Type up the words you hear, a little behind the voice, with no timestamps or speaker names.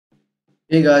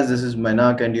Hey guys, this is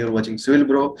Mainak and you're watching Civil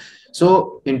Bro.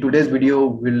 So in today's video,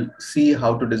 we'll see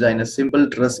how to design a simple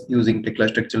truss using Tekla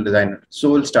Structural Designer.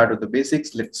 So we'll start with the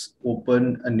basics. Let's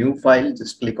open a new file.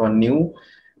 Just click on new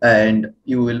and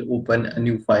you will open a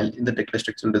new file in the Tekla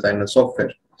Structural Designer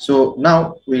software. So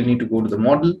now we need to go to the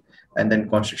model and then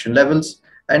construction levels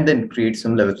and then create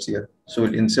some levels here. So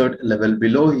we'll insert a level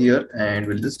below here and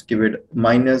we'll just give it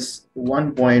minus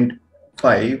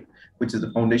 1.5, which is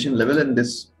the foundation level, and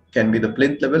this can be the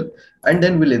plinth level, and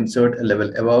then we'll insert a level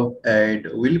above and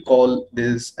we'll call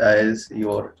this as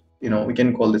your, we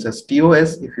can call this as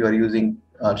TOS if you are using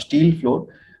steel floor,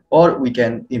 or we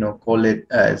can call it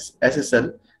as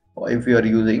SSL or if you are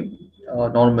using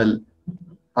normal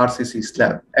RCC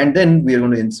slab. And then we are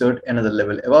going to insert another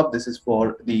level above. This is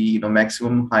for the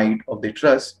maximum height of the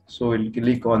truss. So we'll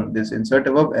click on this insert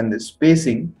above, and the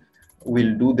spacing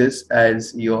we'll do this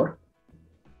as your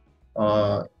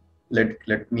uh,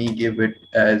 let me give it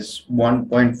as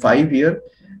 1.5 here,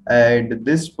 and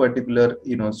this particular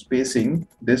spacing,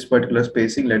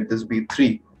 let this be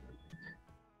 3.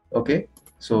 Okay,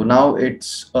 so now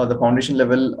it's the foundation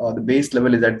level, the base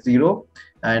level is at 0,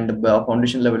 and the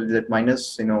foundation level is at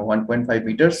minus 1.5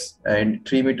 meters and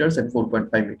 3 meters and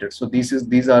 4.5 meters. So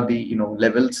these are the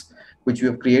levels which we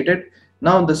have created.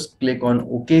 Now just click on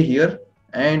OK here,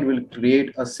 and we'll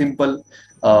create a simple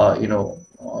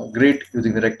grid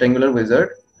using the rectangular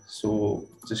wizard. So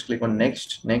just click on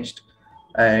next, next,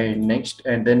 and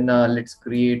then let's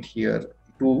create here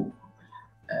 2,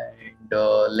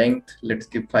 and length let's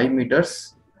give 5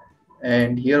 meters,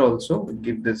 and here also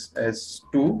give this as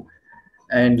 2,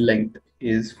 and length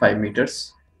is 5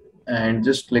 meters, and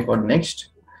just click on next,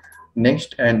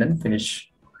 and then finish.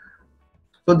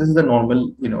 So this is a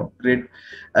normal grid,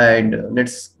 and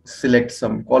let's select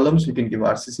some columns. You can give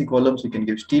RCC columns, you can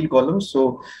give steel columns.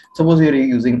 So suppose you're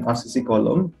using RCC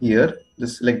column here,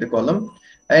 just select the column,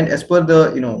 and as per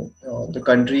the the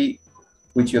country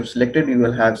which you have selected, you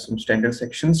will have some standard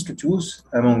sections to choose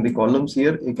among the columns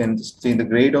here. You can just change the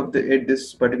grade of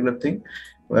this particular thing.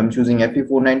 I'm choosing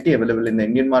FE490, available in the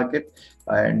Indian market.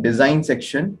 And design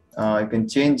section, you can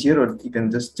change here, or you can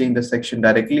just change the section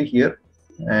directly here.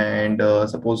 And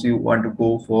suppose you want to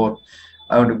go for,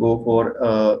 I want to go for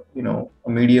a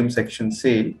medium section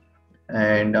sale,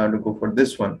 and I want to go for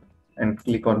this one, and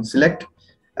click on select,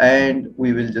 and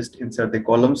we will just insert the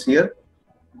columns here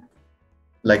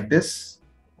like this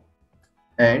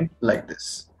and like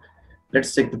this.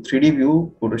 Let's check the 3D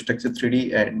view, go to structure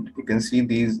 3D, and you can see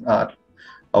these are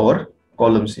our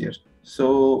columns here.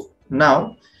 So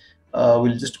now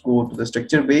we'll just go to the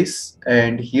structure base,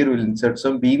 and here we'll insert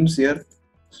some beams here.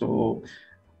 So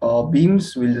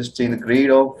beams, we'll just change the grade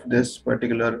of this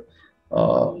particular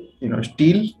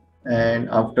steel, and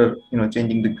after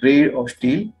changing the grade of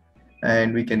steel,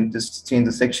 and we can just change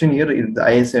the section here in the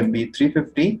ISMB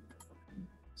 350.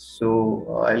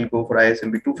 So I'll go for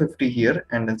ISMB 250 here,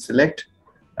 and then select,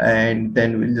 and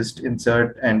then we'll just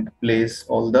insert and place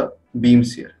all the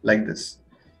beams here like this.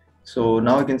 So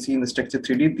now you can see in the structure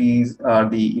 3D, these are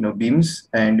the beams,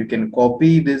 and you can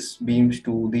copy these beams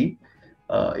to the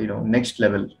next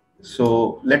level.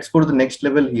 So let's go to the next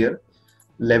level here,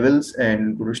 levels,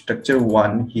 and go to structure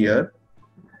 1 here,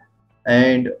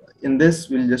 and in this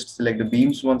we'll just select the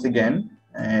beams once again,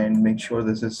 and make sure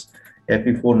this is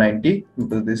FE490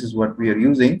 because this is what we are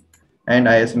using, and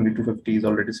ISMB 250 is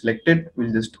already selected.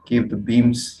 We'll just give the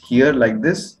beams here like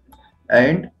this,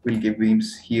 and we'll give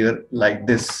beams here like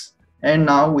this. And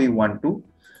now we want to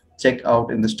check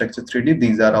out in the structure 3D.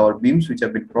 These are our beams which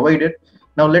have been provided.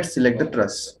 Now let's select the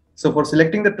truss. So for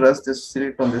selecting the truss, just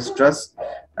select on this truss,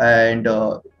 and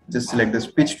just select this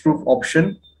pitch roof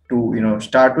option to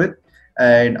start with,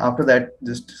 and after that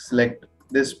just select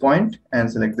this point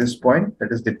and select this point.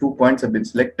 That is, the 2 points have been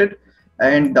selected,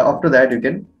 and after that you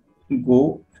can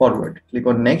go forward. Click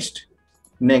on next,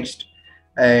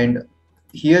 and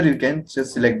here you can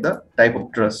just select the type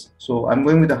of truss. So I'm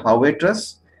going with the Huawei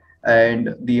truss,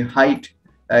 and the height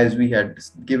as we had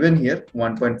given here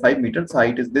 1.5 meters.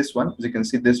 Height is this one, as you can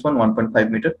see, this one 1.5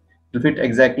 meter to fit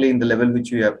exactly in the level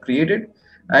which we have created.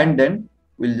 And then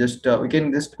we'll just we can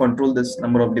just control this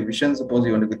number of divisions. Suppose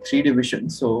you want to be 3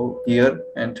 divisions, so here,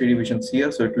 and 3 divisions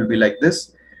here, so it will be like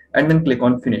this, and then click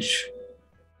on finish.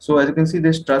 So as you can see,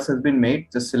 this truss has been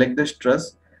made. Just select this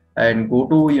truss and go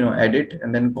to edit,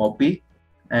 and then copy,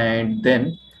 and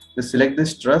then just select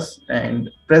this truss and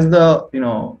press the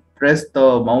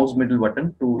mouse middle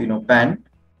button to pan,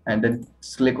 and then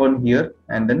click on here,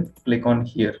 and then click on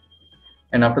here,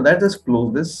 and after that just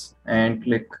close this and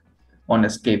click on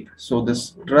escape. So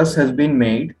this truss has been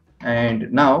made,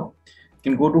 and now you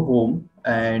can go to home,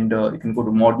 and you can go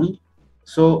to model,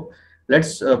 So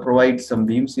let's provide some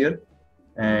beams here,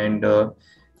 and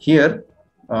here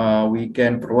we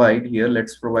can provide here.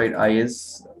 Let's provide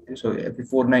IS. So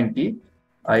FE490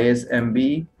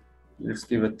 ISMB. Let's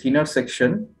give a thinner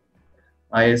section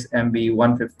ISMB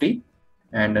 150,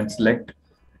 and then select,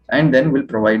 and then we'll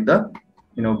provide the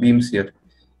beams here.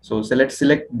 So let's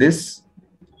select this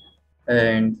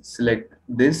and select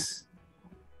this,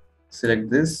 select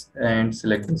this and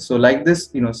select this. So like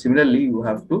this, similarly you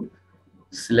have to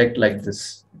select like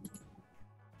this.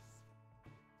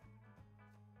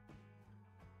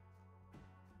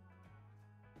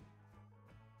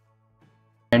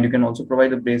 And you can also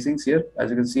provide the bracings here. As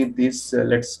you can see, this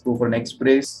let's go for next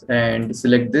brace and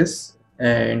select this,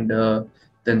 and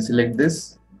then select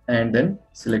this, and then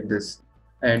select this,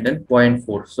 and then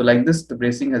 0.4. So like this, the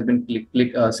bracing has been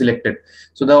selected.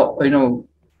 So the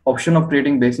option of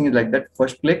creating bracing is like that: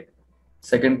 first click,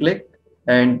 second click,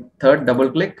 and third double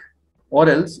click, or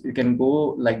else you can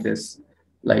go like this,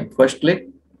 like first click,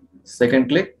 second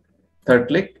click, third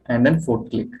click, and then fourth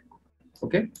click.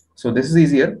 Okay, so this is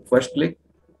easier: first click,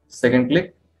 second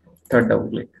click, third double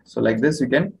click. So like this you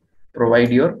can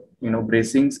provide your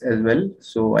bracings as well.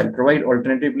 So I'll provide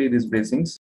alternatively these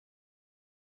bracings.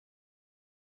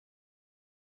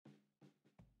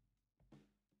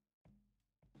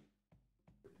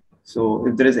 So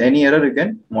if there is any error, you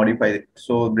can modify it.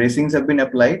 So bracings have been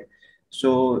applied.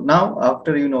 So now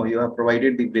after you have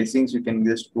provided the bracings, you can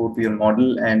just go to your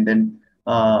model and then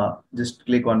just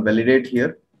click on validate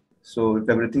here. So if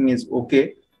everything is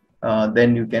okay,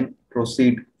 then you can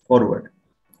proceed forward.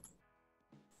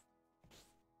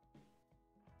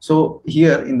 So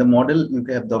here in the model, you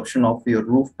have the option of your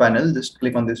roof panel. Just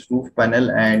click on this roof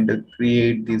panel and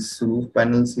create these roof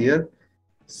panels here.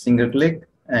 Single click,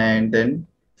 and then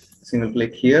single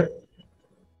click here,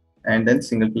 and then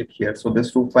single click here. So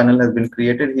this roof panel has been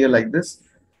created here like this.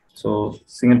 So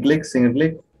single click, single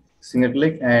click, single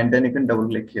click, and then you can double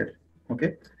click here.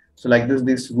 Okay. So like this,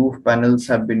 these roof panels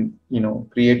have been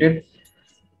created.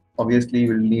 Obviously,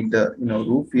 you will need the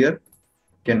roof here.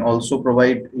 Can also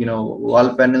provide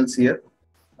wall panels here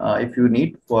if you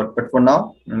need, but for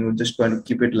now I'm just going to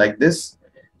keep it like this.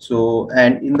 So,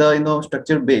 and in the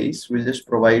structure base, we'll just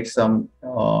provide some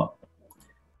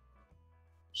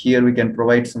here we can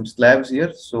provide some slabs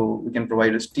here. So we can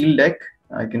provide a steel deck.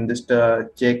 I can just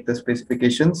check the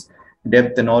specifications,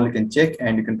 depth and all you can check,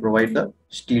 and you can provide the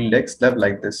steel deck slab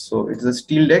like this. So it's a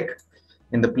steel deck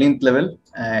in the plinth level,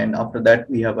 and after that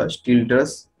we have a steel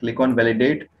truss. Click on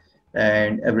validate,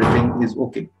 and everything is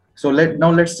okay. So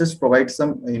let's just provide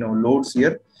some loads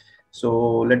here.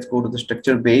 So let's go to the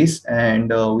structure base, and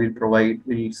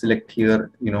we'll select here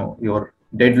your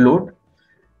dead load,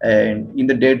 and in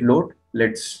the dead load,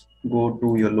 let's go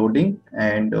to your loading,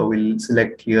 and we'll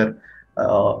select here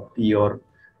your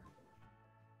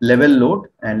level load,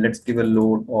 and let's give a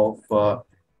load of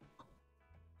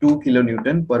 2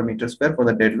 kilonewton per meter square for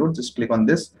the dead load. Just click on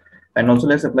this, and also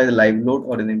let's apply the live load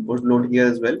or an imposed load here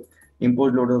as well.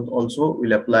 Imposed load also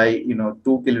will apply 2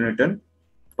 kilonewton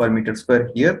per meter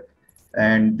square here,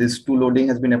 and this 2 loading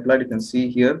has been applied. You can see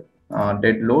here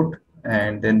dead load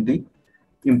and then the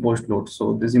imposed load.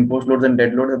 So this imposed load and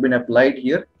dead load have been applied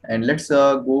here, and let's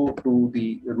go to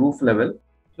the roof level.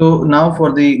 So now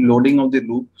for the loading of the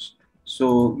roofs,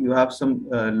 so you have some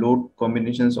load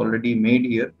combinations already made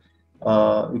here.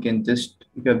 You can just,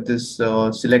 you have this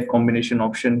select combination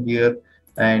option here,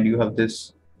 and you have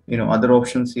this other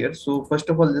options here. So first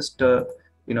of all, just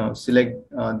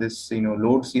select this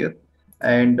loads here,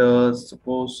 and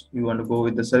suppose you want to go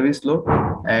with the service load,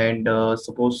 and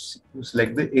suppose you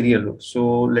select the area load.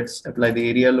 So let's apply the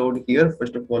area load here.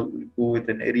 First of all, we go with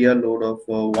an area load of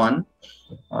 1.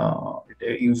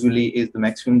 It usually is the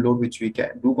maximum load which we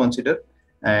can do consider,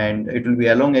 and it will be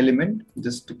a long element.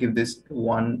 Just to give this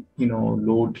 1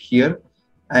 load here,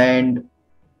 and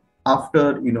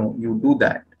after you do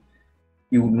that,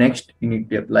 you need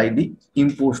to apply the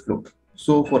imposed load.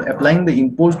 So for applying the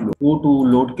imposed load, go to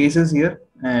load cases here,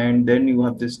 and then you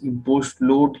have this imposed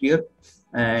load here,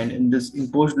 and in this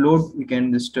imposed load we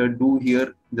can just do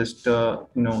here, just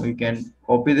you can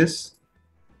copy this,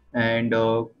 and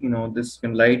this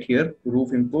can write here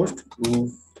roof imposed,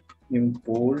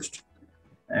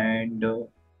 and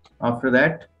after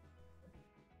that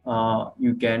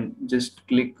you can just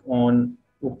click on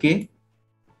OK,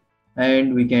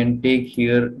 and we can take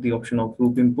here the option of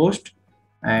roof imposed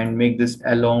and make this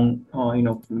along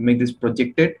make this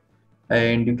projected,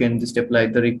 and you can just apply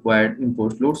the required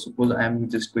imposed load. Suppose I'm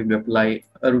just going to apply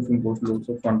a roof imposed load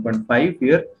of 1.5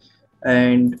 here,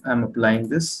 and I'm applying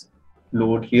this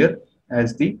load here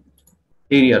as the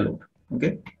area load.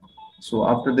 Okay, So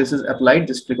after this is applied,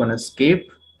 just click on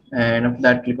escape, and after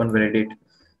that click on validate.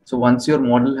 So once your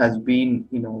model has been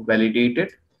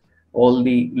validated, all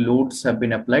the loads have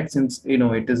been applied. Since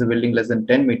it is a building less than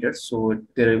 10 meters, so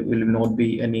there will not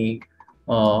be any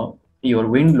your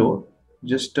wind load.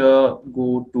 Just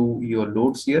go to your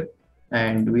loads here,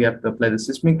 and we have to apply the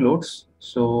seismic loads.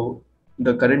 So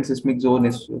the current seismic zone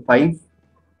is 5.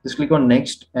 Just click on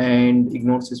next and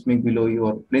ignore seismic below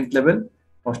your plinth level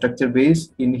or structure base.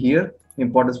 In here,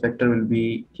 importance factor will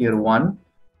be here 1,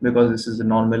 because this is a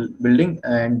normal building.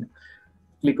 And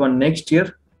click on next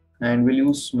here, and we'll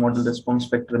use model response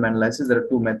spectrum analysis. There are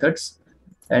two methods.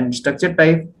 And structure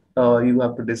type, you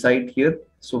have to decide here.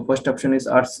 So first option is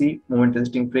RC, moment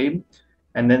resisting frame,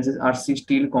 and then this RC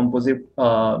steel composite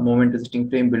moment resisting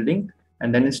frame building,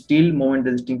 and then steel moment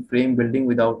resisting frame building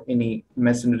without any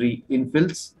masonry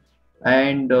infills.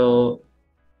 And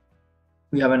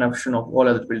we have an option of all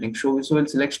other buildings. So we'll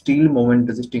select steel moment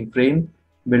resisting frame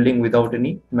building without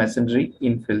any masonry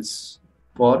infills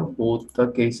for both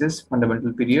the cases,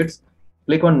 fundamental periods.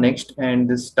 Click on next, and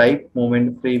this type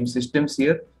moment frame systems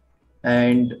here,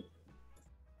 and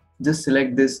just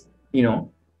select this,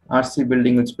 RC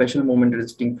building with special moment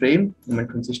resisting frame,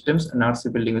 moment systems, and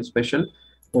RC building with special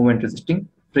moment resisting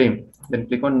frame. Then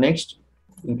click on next,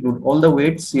 include all the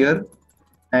weights here,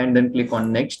 and then click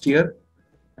on next here,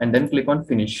 and then click on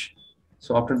finish.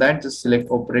 So after that, just select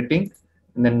operating,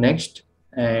 and then next,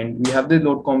 and we have the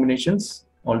load combinations,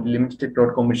 all the limited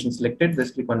load combinations selected.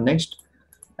 Just click on next,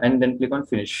 and then click on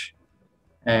finish,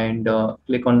 and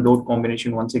click on load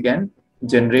combination once again,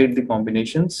 generate the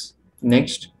combinations.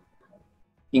 Next,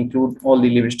 include all the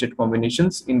limited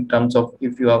combinations in terms of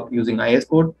if you are using IS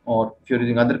code, or if you're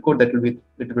using other code, that will be a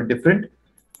little bit different.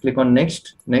 Click on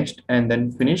next, and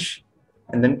then finish,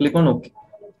 and then click on OK.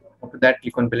 After that,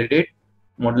 click on validate.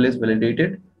 Model is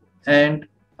validated, and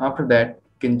after that,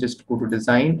 you can just go to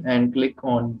design and click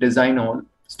on design all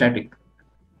static.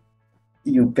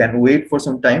 You can wait for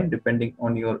some time depending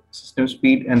on your system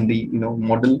speed and the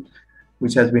model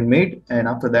which has been made. And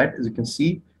after that, as you can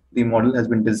see, the model has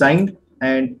been designed.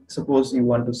 And suppose you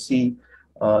want to see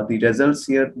the results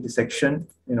here, the section,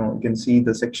 you can see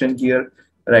the section here.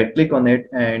 Right click on it,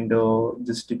 and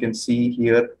just you can see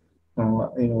here,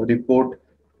 report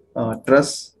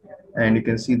truss, and you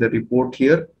can see the report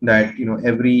here that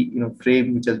every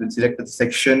frame which has been selected,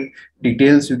 section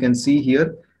details you can see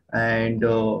here, and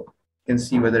you can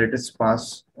see whether it is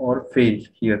pass or fail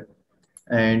here.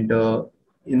 And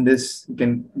in this, you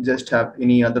can just have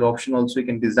any other option also. You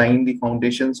can design the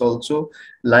foundations also,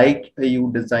 like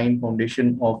you design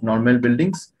foundation of normal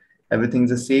buildings. Everything is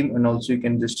the same, and also you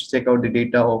can just check out the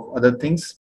data of other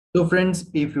things. So friends,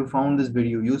 if you found this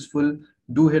video useful,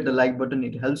 do hit the like button.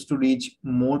 It helps to reach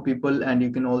more people, and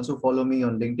you can also follow me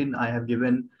on LinkedIn. I have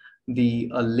given the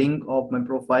link of my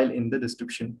profile in the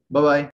description. Bye bye.